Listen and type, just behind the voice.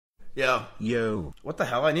Yo. Yo. What the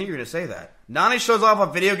hell? I knew you were going to say that. Nani shows off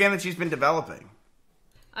a video game that she's been developing.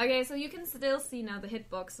 Okay, so you can still see now the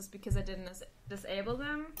hitboxes because I didn't disable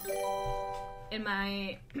them in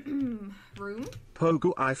my room.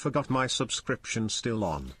 Pogu, I forgot my subscription still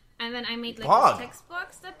on. And then I made like this text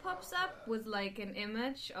box that pops up with like an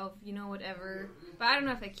image of, you know, whatever. But I don't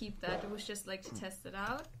know if I keep that. It was just like to test it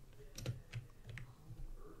out.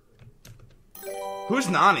 Who's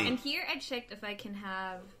Nani? And here I checked if I can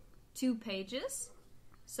have 2 pages.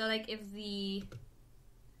 So like if the...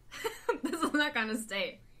 this is not gonna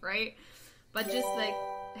stay, right? But just like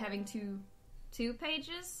having two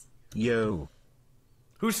pages. Yo.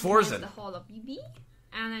 Who's Forzen? The Hall of BB.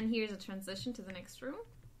 And then here's a transition to the next room.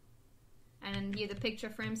 And then here the picture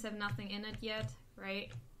frames have nothing in it yet,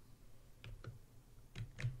 right?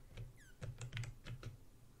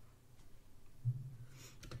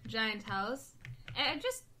 Giant house. I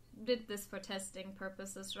just did this for testing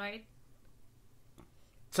purposes, right?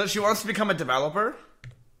 So she wants to become a developer?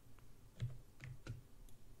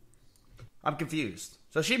 I'm confused.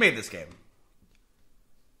 So she made this game.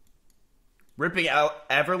 Ripping out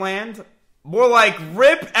Everland? More like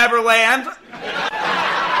Rip Everland!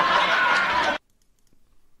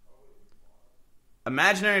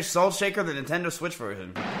 Imaginary Salt Shaker, the Nintendo Switch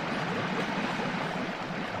version.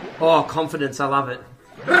 Oh, confidence, I love it.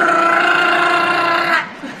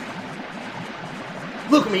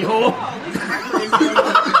 Look at me, whore!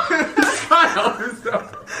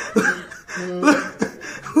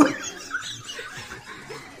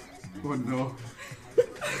 Oh no.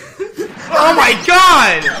 Oh my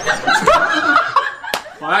god!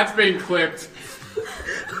 Well, that's being clipped.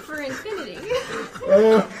 For infinity.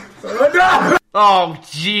 Oh,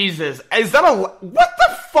 Jesus. Is that a... What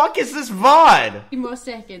the fuck is this VOD? 2 more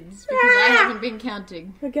seconds, because I haven't been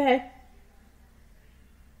counting. Okay.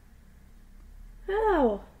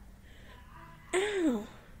 Ow. Ow.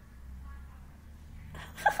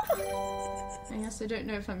 I guess I don't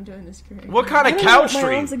know if I'm doing this correctly. What kind of I don't couch know what my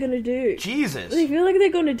stream? arms are gonna do. Jesus. I feel like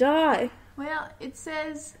they're gonna die. Well, it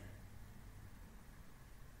says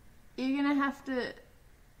you're gonna have to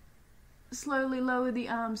slowly lower the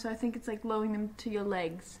arms, so I think it's like lowering them to your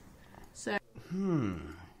legs. So.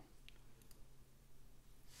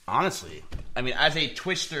 Honestly, I mean, as a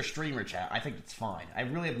Twitcher streamer chat, I think it's fine. I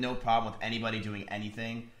really have no problem with anybody doing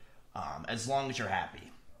anything, as long as you're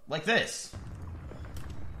happy. Like this.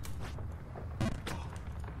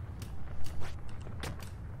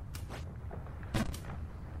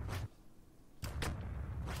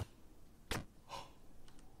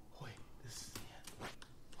 Wait, this is the end.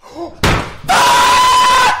 Oh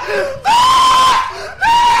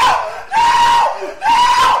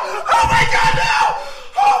my god, no!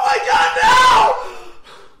 Oh my god, no!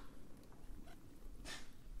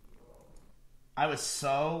 I was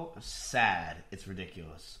so sad. It's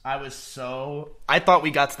ridiculous. I thought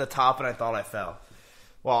we got to the top and I thought I fell.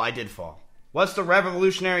 Well, I did fall. What's the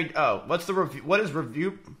revolutionary... Oh, what's the review... What is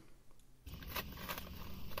review...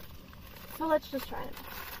 So let's just try it.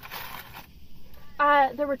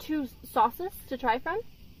 There were 2 sauces to try from.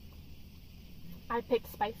 I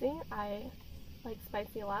picked spicy. I like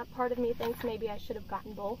spicy a lot. Part of me thinks maybe I should have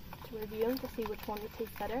gotten both to review to see which one would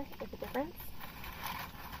taste better, if a difference.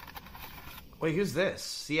 Wait, who's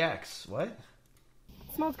this? CX. What?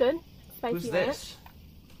 Smells good. Spicy Who's ranch. this?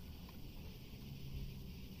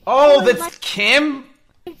 Oh, that's Kim?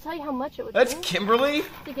 I can tell you how much it would That's be Kimberly?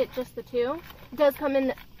 to get just the 2. It does come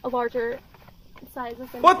in a larger sizes.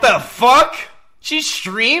 What the fuck? She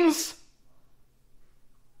streams?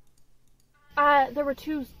 There were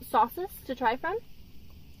 2 sauces to try from.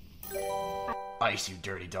 Ice, you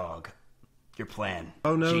dirty dog. Your plan.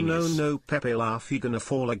 Oh no, Genius. no, Pepe laugh, you gonna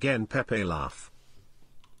fall again, Pepe laugh.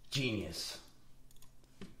 Genius.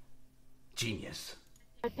 Genius.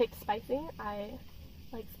 I picked spicy. I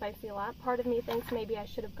like spicy a lot. Part of me thinks maybe I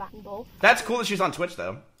should have gotten both. That's cool that she's on Twitch,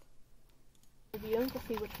 though. Review to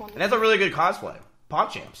see which one. And that's a really good cosplay.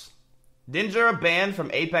 Pop Champs. Ninja banned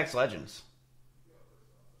from Apex Legends.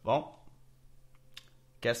 Well,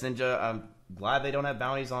 guess Ninja, I'm glad they don't have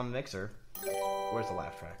bounties on Mixer. Where's the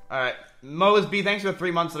laugh track? Alright. Mo's B, thanks for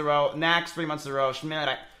 3 months in a row. Nax, 3 months in a row. Schmidt,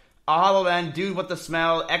 HoloLens, Dude, What the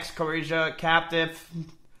Smell, X Corasia, Captive,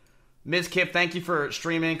 Mizkif, thank you for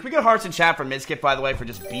streaming. Can we get hearts in chat for Mizkif, by the way, for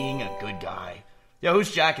just being a good guy? Yo,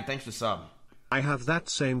 who's Jacket? Thanks for sub. I have that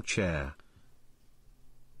same chair.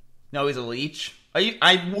 No, he's a leech.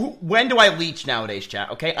 When do I leech nowadays,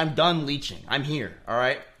 chat? Okay, I'm done leeching. I'm here,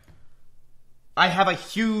 alright? I have a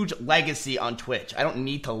huge legacy on Twitch. I don't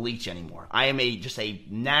need to leech anymore. I am just a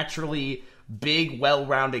naturally big,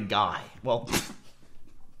 well-rounded guy. Well,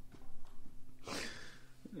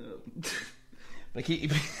 Like he.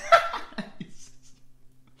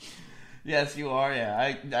 Yes, you are. Yeah,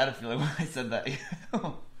 I had a feeling when I said that.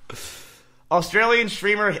 Australian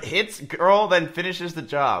streamer hits girl, then finishes the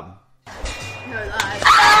job. No lie.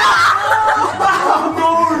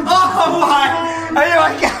 Oh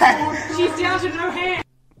my god! She's down to no hand.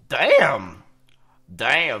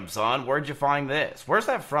 Damn, son. Where'd you find this? Where's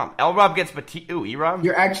that from? L-Rob gets Ooh, E-Rob?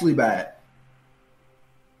 You're actually bad.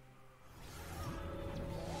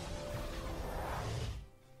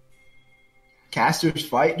 Casters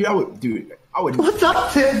fight? Dude, I would. What's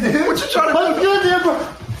up, Ted, dude? What you trying to What's good, there, bro?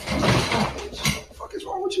 What the fuck is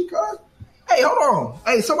wrong with you, cuz? Hey, hold on.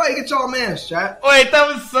 Hey, somebody get y'all mans, chat. Wait, that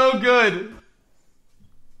was so good.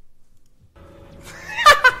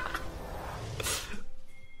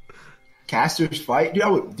 Casters fight? Dude,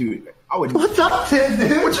 I would. What's up, Ted,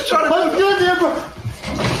 dude? What you trying to What's good, there, bro?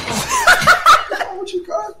 What's wrong with you,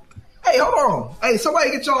 cuz? Hey, hold on. Hey,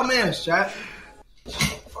 somebody get y'all mans, chat. What the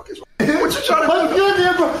fuck is wrong? What you trying to What's good,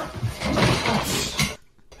 there, bro? What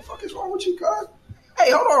the fuck is wrong with you, cuz?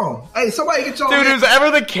 Hey, hold on. Hey, somebody get y'all Dude, mans. who's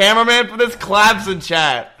ever the cameraman for this claps in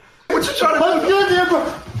chat? What you trying to What's good, there, bro?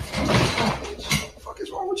 What the fuck is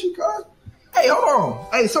wrong with you, cuz? Hey, hold on.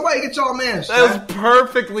 Hey, somebody get y'all mans, That was chat.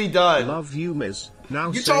 perfectly done. Love you, Miz.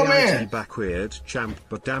 Now Get say your man. IT back weird, champ,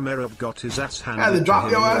 but Damerov got his ass I handed had to drop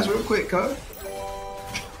him. your ass real quick, cuz.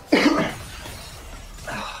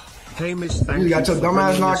 Hey, Miz, thank You you got your for dumb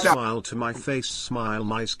ass bringing a knocked out. smile to my face. Smile,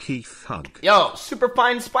 Mizkif hug. Yo, super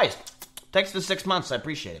fine spice. Thanks for 6 months. I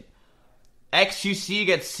appreciate it. XQC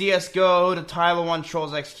gets CSGO to Tyler 1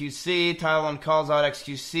 trolls XQC. Tyler 1 calls out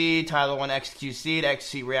XQC. Tyler 1 XQC.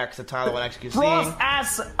 XC reacts to Tyler 1 XQC. Frost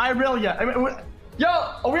ass Irelia. I mean, yo,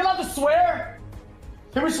 are we allowed to swear?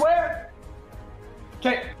 Can we swear?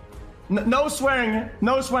 Okay. No swearing.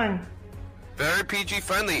 No swearing. Very PG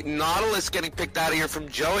friendly. Nautilus getting picked out of here from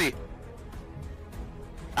Joey.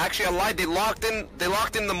 Actually, I lied. They locked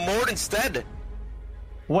in the Mord instead.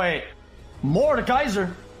 Wait.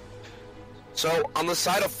 Mordekaiser. So on the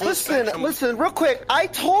side of full spectrum, Listen, real quick. I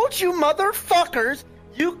told you, motherfuckers,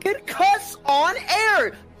 you can cuss on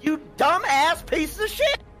air. You dumbass piece of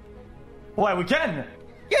shit. Wait, we can.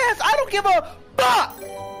 Yes, I don't give a fuck.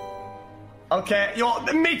 Okay, yo,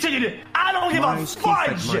 me too, dude. I don't give a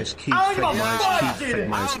fuck, shit. I don't give a fuck, dude.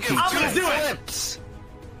 I don't give I'm gonna two do it. flips.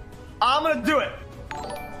 I'm gonna do it.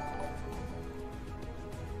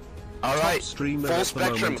 All right, Streamer full at the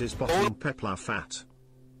spectrum. moment is bottom Pepla Fat.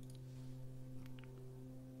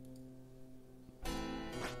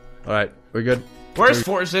 Alright, we good? Where's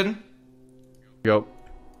Forsen? Go.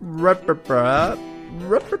 Oh.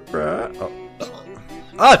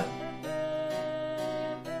 Ah!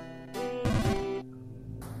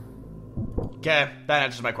 Okay, that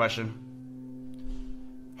answers my question.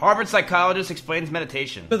 Harvard psychologist explains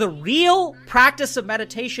meditation. So the real practice of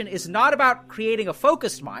meditation is not about creating a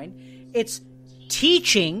focused mind. It's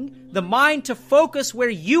teaching the mind to focus where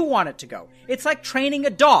you want it to go. It's like training a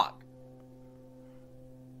dog.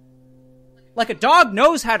 Like a dog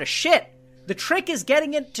knows how to shit. The trick is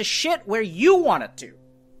getting it to shit where you want it to.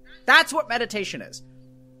 That's what meditation is.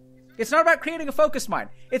 It's not about creating a focused mind.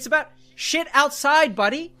 It's about shit outside,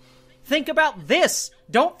 buddy. Think about this.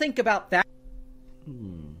 Don't think about that.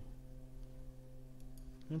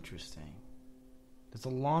 Interesting. There's a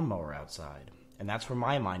lawnmower outside, and that's where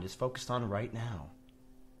my mind is focused on right now.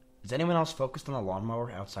 Is anyone else focused on the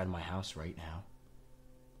lawnmower outside my house right now?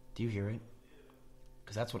 Do you hear it?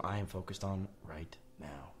 Because that's what I am focused on right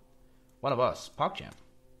now. One of us, PogChamp.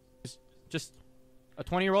 Just a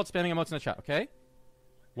 20-year-old spamming emotes in the chat, okay?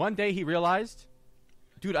 One day he realized,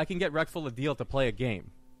 dude, I can get Wreckful a deal to play a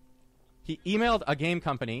game. He emailed a game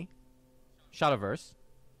company, Shadowverse,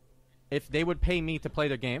 if they would pay me to play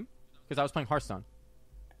their game, because I was playing Hearthstone.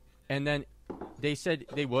 And then they said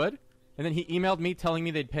they would, and then he emailed me telling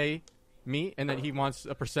me they'd pay me, and then he wants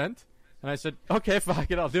a percent. And I said, okay,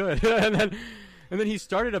 fuck it, I'll do it. and then he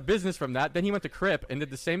started a business from that. Then he went to Crip and did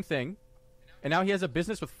the same thing. And now he has a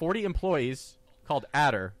business with 40 employees called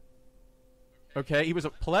Adder. Okay, he was a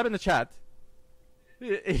pleb in the chat.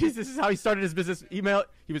 This is how he started his business. He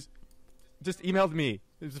just emailed me.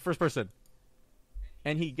 He was the first person.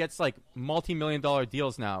 And he gets like multi-million-dollar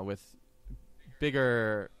deals now with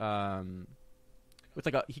bigger, with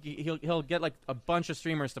like he'll get like a bunch of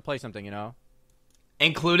streamers to play something, you know?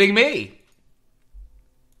 Including me.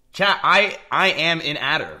 Chat, I am an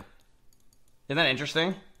adder. Isn't that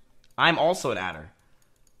interesting? I'm also an adder.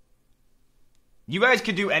 You guys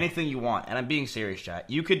could do anything you want, and I'm being serious, chat.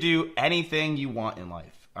 You could do anything you want in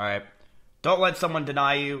life, alright? Don't let someone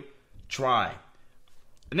deny you. Try.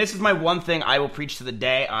 And this is my one thing I will preach to the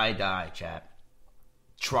day I die, chat.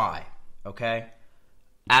 Try, okay?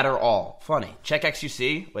 At or all. Funny. Check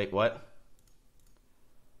XUC. Wait, what?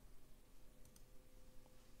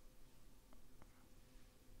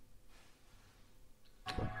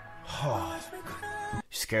 You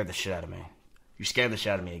scared the shit out of me. You scared the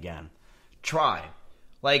shit out of me again. Try.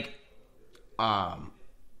 Like,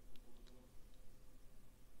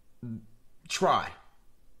 try.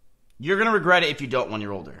 You're gonna regret it if you don't when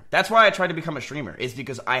you're older. That's why I tried to become a streamer. Is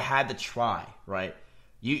because I had to try, right?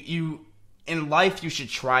 You in life you should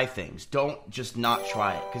try things. Don't just not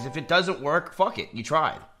try it. Because if it doesn't work, fuck it. You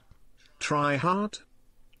tried. Try hard.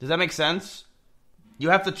 Does that make sense? You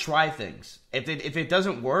have to try things. If it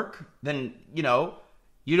doesn't work, then you don't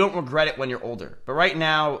regret it when you're older. But right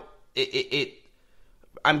now,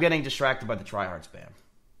 I'm getting distracted by the tryhard spam.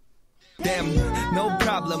 Damn, no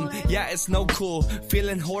problem. Yeah, it's no cool.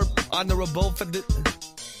 Feeling honorable for the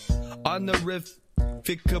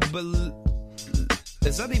honorificable.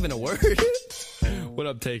 Is that even a word? What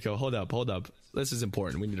up, Takeo? Hold up. This is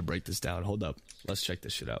important. We need to break this down. Hold up. Let's check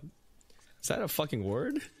this shit out. Is that a fucking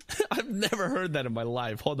word? I've never heard that in my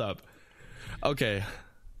life. Hold up. Okay.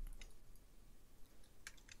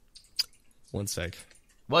 One sec.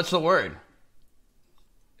 What's the word?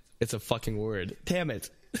 It's a fucking word. Damn it.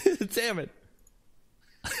 Damn it.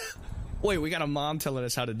 Wait, we got a mom telling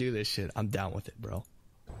us how to do this shit. I'm down with it, bro.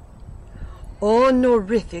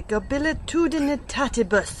 Honorific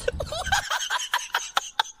abilitudinitatibus.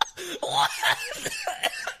 What?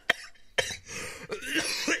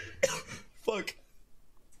 Fuck.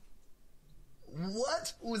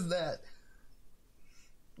 What was that?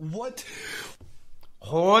 What?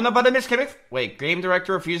 Hold on, buddy, Mizkif. Wait, game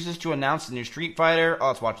director refuses to announce the new Street Fighter. Oh,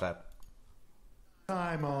 let's watch that.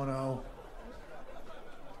 Time, Ono.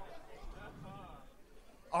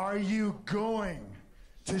 Are you going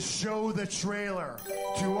to show the trailer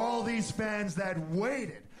to all these fans that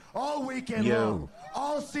waited all weekend long,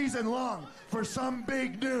 all season long for some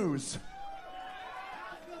big news?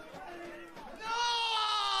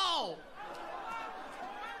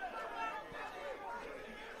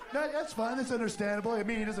 No, that's fine. That's understandable. I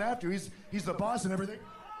mean, he doesn't have to. He's the boss and everything.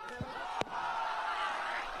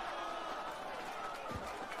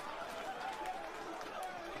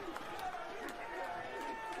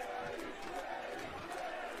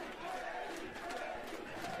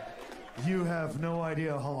 You have no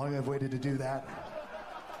idea how long I've waited to do that.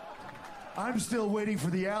 I'm still waiting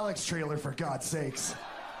for the Alex trailer, for God's sakes.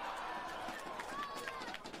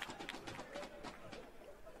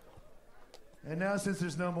 And now, since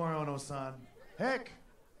there's no more Ono-san, heck,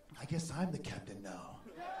 I guess I'm the captain now.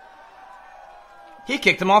 He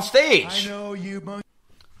kicked him off stage. I know you monkey.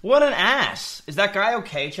 What an ass. Is that guy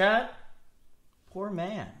okay, chat? Poor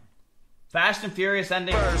man. Fast and Furious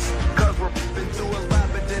ending.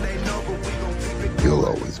 You'll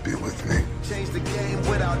always be with me.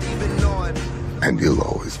 And you'll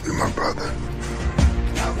always be my brother.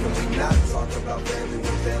 How can we not talk about family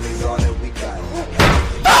when family's all that we got?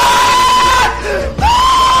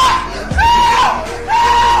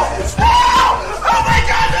 Oh my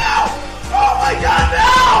god, no! Oh my god, no!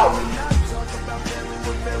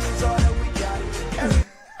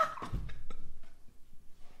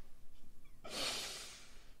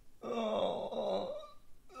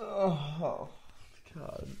 Oh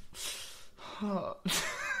god. Oh.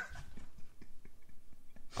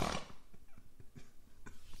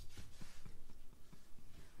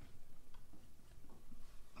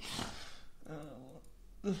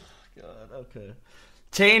 God, okay.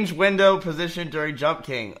 Change window position during Jump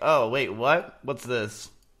King. Oh, wait, what? What's this?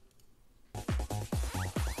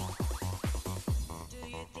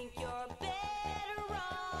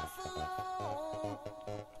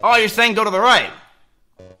 Oh, you're saying go to the right.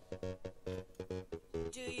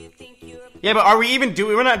 Yeah, but are we even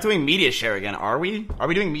doing... We're not doing media share again, are we? Are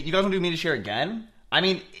we doing... You guys want to do media share again? I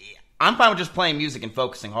mean, I'm fine with just playing music and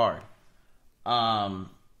focusing hard.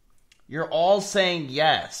 You're all saying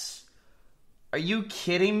yes. Are you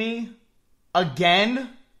kidding me? Again?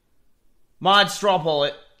 Mod straw pull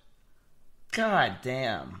it. God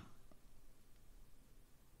damn.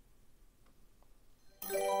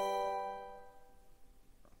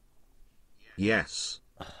 Yes.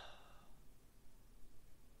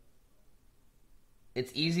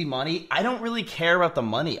 It's easy money. I don't really care about the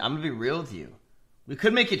money. I'm gonna be real with you. We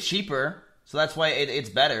could make it cheaper, so that's why it's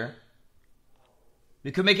better.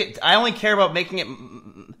 We could make it... I only care about making it...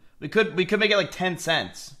 We could make it like 10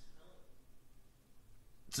 cents.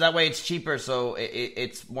 So that way it's cheaper, so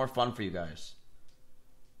it's more fun for you guys.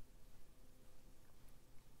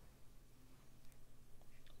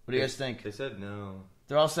 What do you guys think? They said no.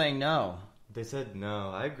 They're all saying no. They said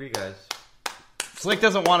no. I agree, guys. Slick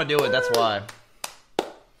doesn't want to do it, that's why.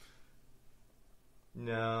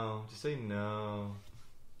 No. Just say no.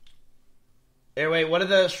 Hey, wait, what did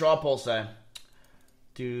the straw poll say?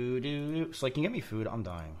 So, like, can you get me food? I'm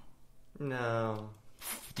dying. No.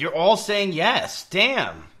 You're all saying yes.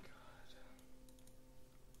 Damn.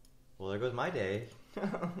 Well, there goes my day.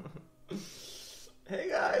 Hey,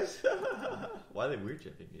 guys. Why are they weird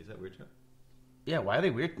champing me? Is that weird champ? Yeah, why are they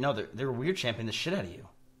weird? No, they're weird champing the shit out of you.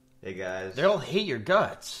 Hey, guys. They'll hate your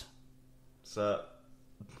guts. What's up?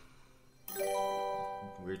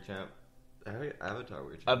 Weird champ. Avatar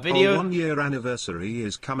weird champ. A video. Our 1 year anniversary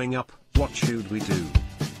is coming up. What should we do?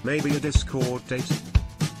 Maybe a Discord date?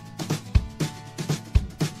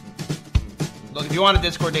 Look, if you want a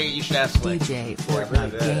Discord date, you should ask Slick. DJ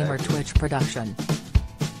Fortnite Gamer Twitch production.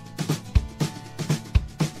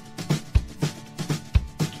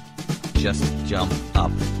 Just jump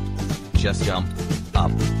up. Just jump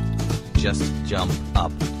up. Just jump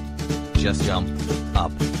up. Just jump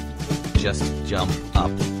up. Just jump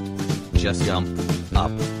up. Just jump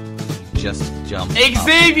up. Just jump up.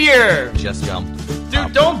 Xavier! Just jump.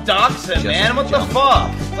 Dude, don't dox him, man. What the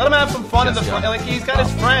fuck? Let him have some fun in the front. Like, he's got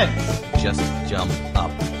his friends. Just jump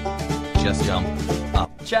up. Just jump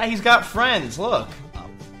up. Chat, he's got friends. Look.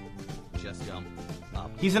 Just jump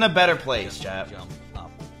up. He's in a better place, chat. Jump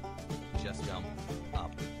up. Just jump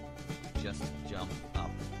up. Just jump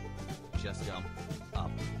up. Just jump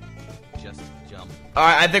up. Just jump.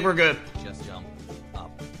 Alright, I think we're good.